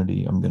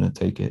opportunity. I'm going to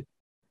take it.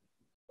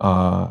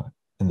 Uh,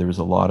 and there was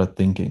a lot of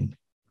thinking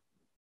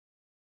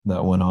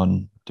that went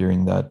on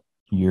during that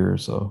year or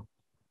so.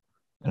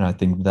 And I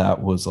think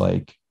that was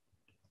like,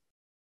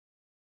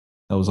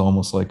 that was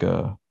almost like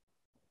a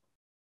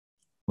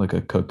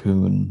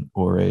cocoon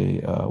or a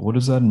what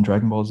is that in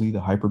Dragon Ball Z,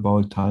 the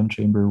hyperbolic time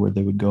chamber where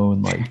they would go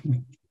and like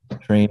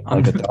train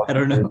like a I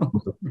thousand don't years.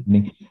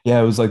 know.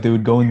 Yeah, it was like they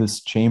would go in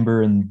this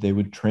chamber and they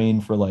would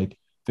train for like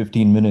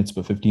 15 minutes,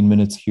 but 15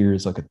 minutes here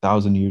is like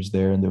 1,000 years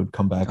there, and they would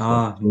come back for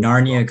like Ah,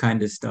 Narnia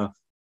kind of stuff.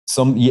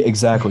 some, yeah,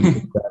 exactly,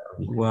 exactly.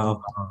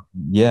 Wow.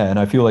 Yeah, and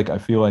I feel like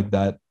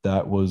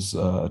that was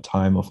a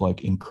time of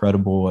like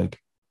incredible like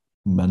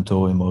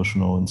mental,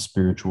 emotional, and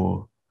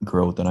spiritual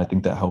growth, and I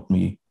think that helped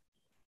me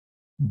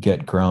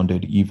get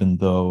grounded, even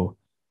though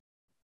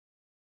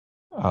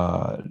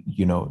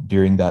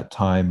during that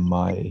time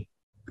my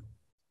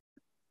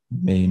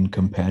main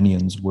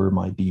companions were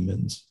my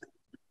demons.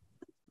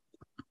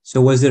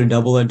 So was it a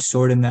double-edged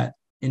sword in that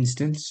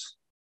instance?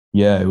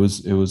 Yeah, it was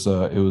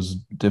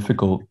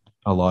difficult.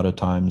 A lot of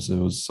times it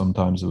was,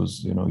 sometimes it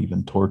was,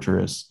 even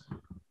torturous.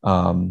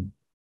 um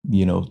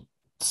you know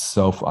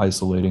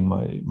self-isolating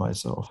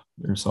myself,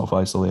 or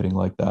self-isolating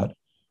like that,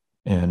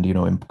 and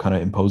kind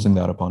of imposing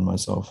that upon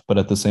myself. But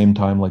at the same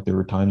time, like, there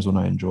were times when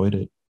I enjoyed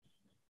it.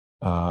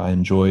 I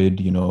enjoyed,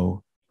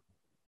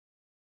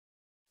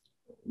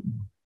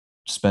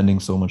 spending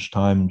so much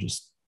time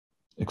just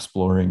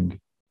exploring,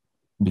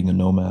 being a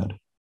nomad.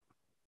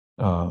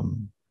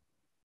 Um,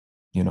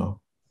 you know,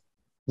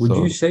 Would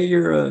you so say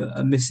you're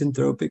a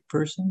misanthropic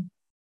person?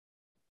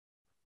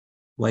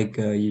 Like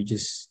you're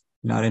just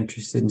not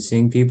interested in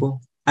seeing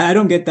people? I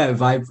don't get that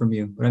vibe from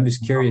you, but I'm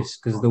just curious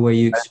because of the way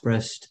you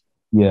expressed.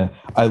 yeah,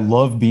 I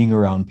love being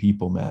around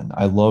people, man.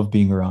 I love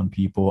being around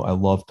people. I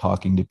love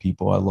talking to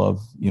people. I love,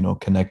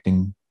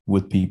 connecting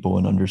with people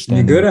and And you're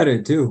understanding. good at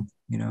it too,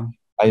 you know?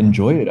 I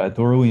enjoy it. I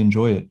thoroughly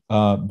enjoy it.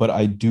 But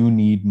I do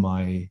need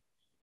my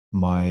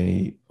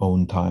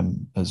own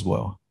time as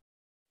well.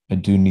 I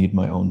do need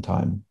my own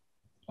time.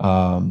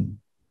 Um,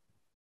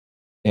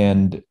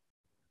 and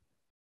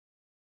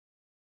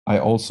I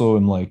also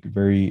am like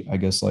very, I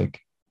guess, like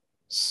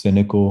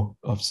cynical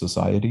of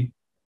society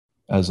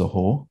as a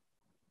whole,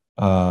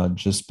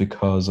 just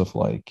because of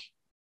like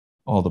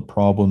all the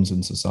problems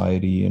in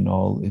society and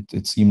all.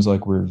 It seems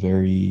like we're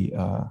very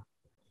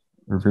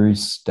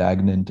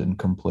stagnant and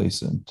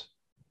complacent.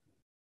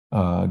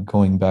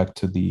 Going back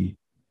to the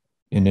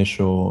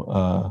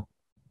initial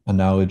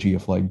analogy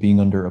of like being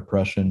under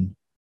oppression,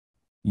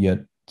 yet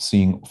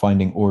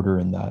finding order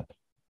in that,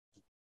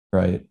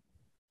 right?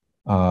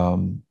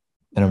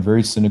 And I'm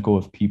very cynical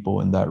of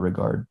people in that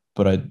regard,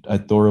 but I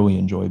thoroughly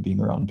enjoy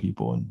being around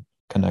people and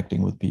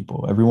connecting with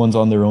people. Everyone's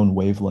on their own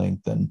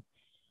wavelength, and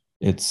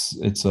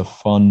it's a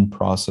fun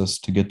process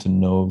to get to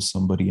know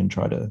somebody and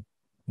try to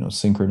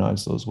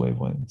synchronize those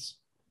wavelengths.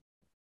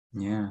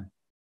 Yeah.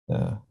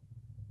 Yeah.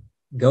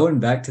 Going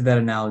back to that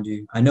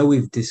analogy, I know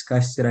we've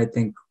discussed it, I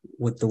think,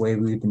 with the way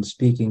we've been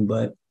speaking,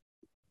 but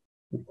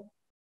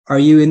are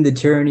you in the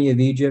tyranny of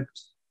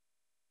Egypt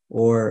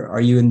or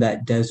are you in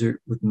that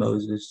desert with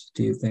Moses,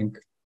 do you think?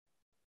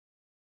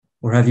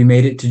 Or have you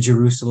made it to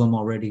Jerusalem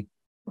already?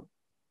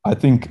 I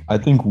think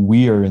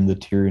we are in the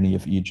tyranny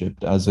of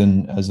Egypt, as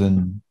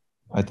in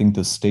I think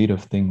the state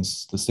of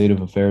things, the state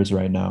of affairs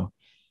right now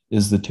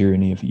is the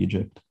tyranny of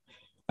Egypt.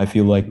 I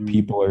feel like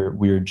Mm.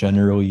 we're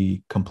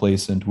generally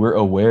complacent. We're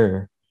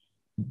aware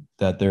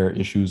that there are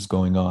issues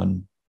going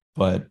on,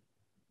 but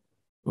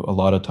a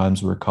lot of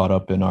times we're caught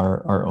up in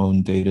our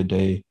own day to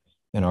day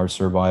and our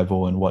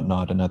survival and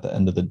whatnot. And at the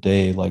end of the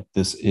day, like,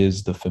 this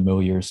is the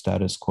familiar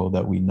status quo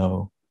that we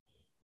know.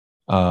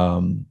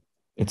 Um,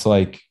 it's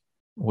like,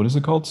 what is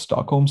it called?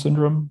 Stockholm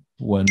syndrome.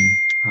 When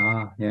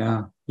Ah,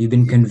 yeah. You've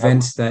been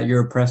convinced that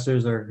your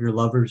oppressors are your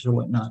lovers or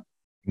whatnot.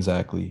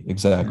 exactly,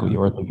 exactly, Yeah.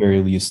 or at the very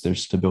least,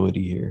 there's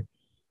stability here.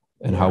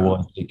 And how will Yeah.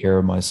 I take care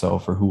of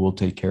myself, or who will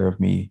take care of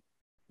me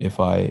if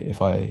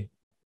I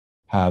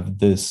have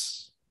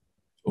this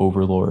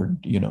overlord,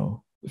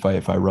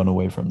 if I run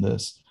away from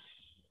this.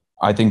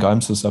 I think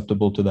I'm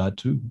susceptible to that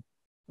too.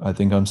 I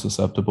think I'm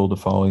susceptible to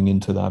falling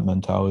into that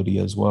mentality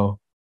as well.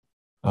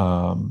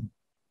 Um,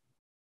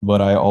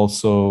 but I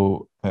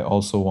also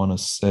want to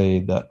say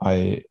that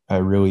I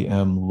really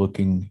am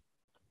looking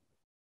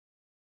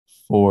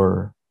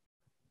for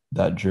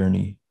that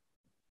journey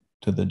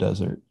to the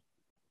desert.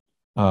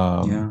 Yeah.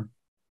 Um,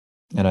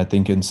 and I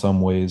think in some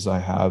ways I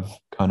have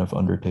kind of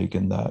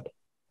undertaken that.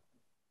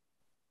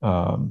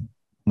 Um,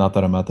 Not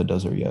that I'm at the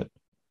desert yet,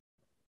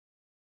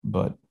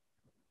 but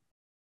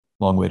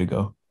long way to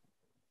go.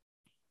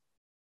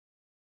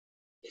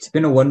 It's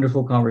been a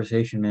wonderful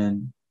conversation,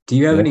 man. Do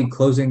you have Yeah, any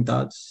closing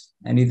thoughts?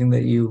 Anything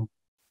that you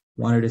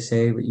wanted to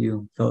say, but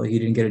you felt like you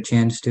didn't get a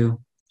chance to?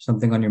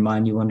 Something on your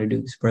mind you wanted to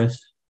express?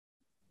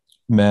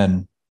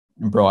 man,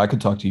 bro, I could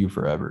talk to you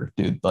forever,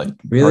 dude. Like our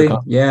Really?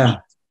 conversation, Yeah.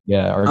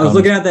 yeah, our I was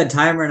looking conversation. at that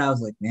timer and I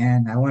was like,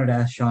 man, I wanted to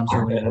ask Shawn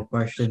so many more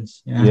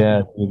questions. Yeah.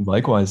 Yeah, dude,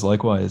 likewise,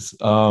 likewise.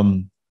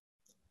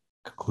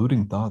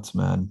 Concluding thoughts,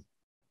 man.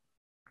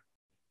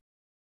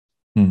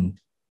 Hmm.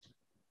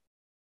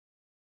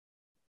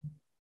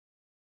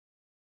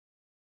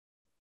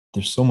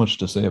 There's so much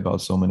to say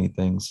about so many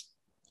things.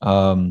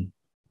 Um,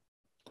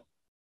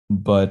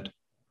 but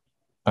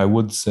I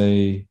would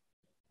say,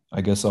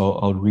 I guess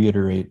I'll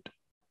reiterate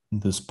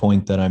this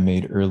point that I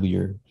made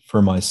earlier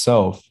for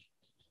myself.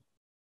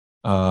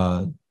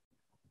 Uh,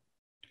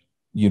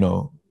 you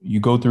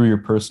go through your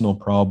personal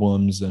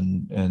problems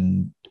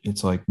and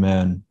it's like,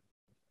 man,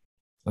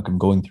 like I'm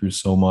going through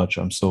so much.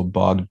 I'm so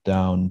bogged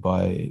down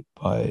by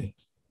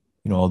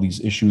all these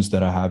issues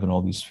that I have and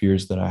all these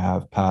fears that I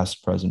have,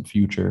 past, present,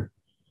 future.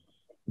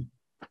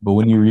 But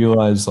when you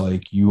realize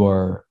like you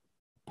are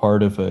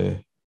part of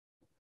a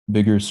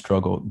bigger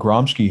struggle,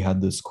 Gramsci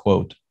had this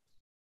quote.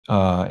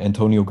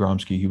 Antonio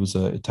Gramsci, he was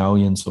an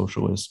Italian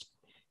socialist,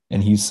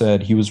 and he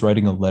said he was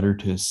writing a letter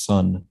to his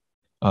son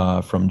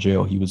from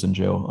jail. He was in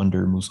jail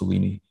under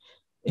Mussolini,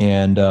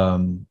 and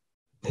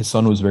his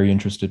son was very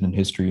interested in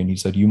history, and he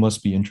said, "You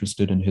must be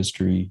interested in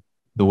history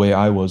the way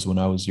I was when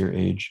I was your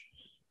age,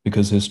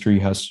 because history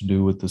has to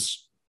do with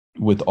this,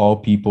 with all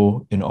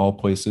people in all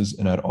places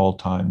and at all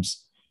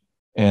times,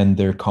 and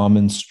their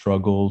common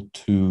struggle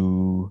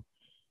to."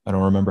 I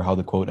don't remember how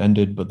the quote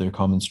ended, but their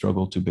common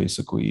struggle to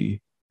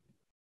basically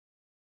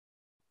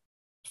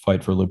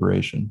fight for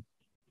liberation.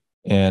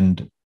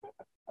 And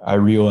I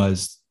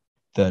realized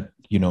that,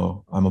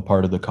 I'm a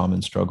part of the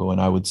common struggle.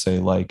 And I would say,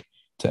 like,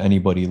 to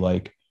anybody,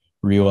 like,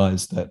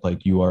 realize that,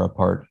 like, you are a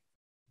part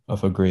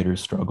of a greater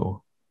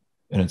struggle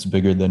and it's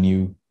bigger than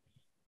you.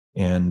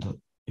 And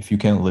if you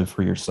can't live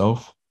for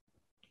yourself,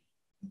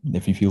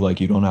 if you feel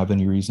like you don't have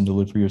any reason to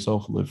live for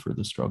yourself, live for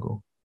the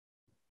struggle,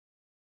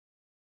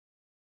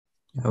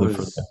 That live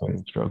for the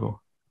was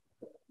struggle.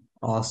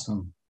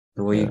 awesome.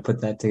 The way you Yeah.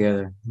 put that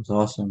together was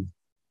awesome.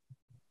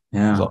 It's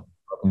Yeah. all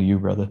talking to you,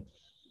 brother.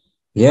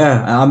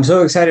 Yeah. I'm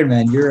so excited,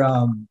 man. You're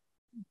a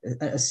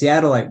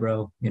Seattleite,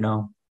 bro.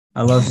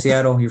 I love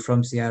Seattle. You're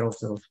from Seattle,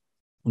 so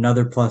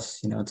another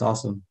plus. It's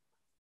awesome.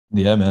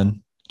 Yeah,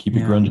 man. Keep it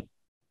Yeah. grungy.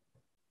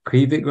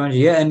 Creep it grungy.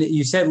 Yeah, and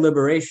you said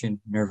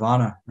liberation,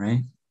 Nirvana,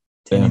 right?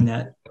 Attaining Damn.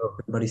 that.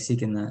 Everybody's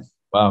seeking that.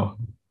 Wow.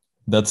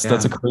 That's Yeah.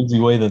 a crazy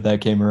way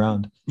that came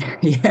around.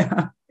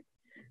 Yeah.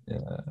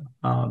 Yeah.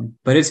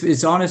 But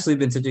it's honestly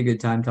been such a good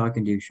time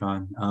talking to you,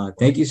 Shawn.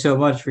 Thank you so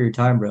much for your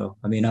time, bro.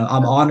 I mean,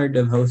 I'm honored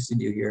to have hosted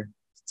you here.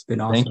 It's been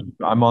Thank you. awesome.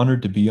 I'm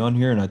honored to be on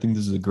here, and I think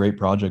this is a great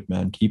project,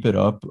 man. Keep it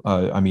up.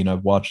 I mean,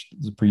 I've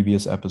watched the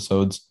previous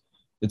episodes.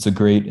 It's a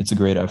great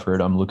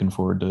effort. I'm looking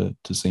forward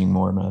to seeing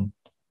more, man.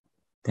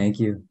 Thank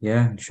you.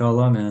 Yeah,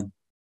 inshallah, man.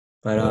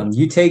 But Yeah,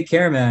 you take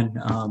care, man.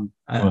 come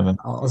on, man.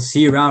 I'll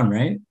see you around,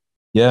 right?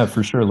 Yeah,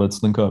 for sure.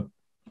 Let's link up.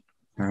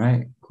 All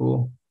right,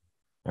 cool.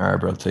 All right,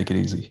 bro. Take it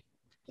easy.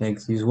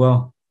 Thanks, you as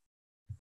well.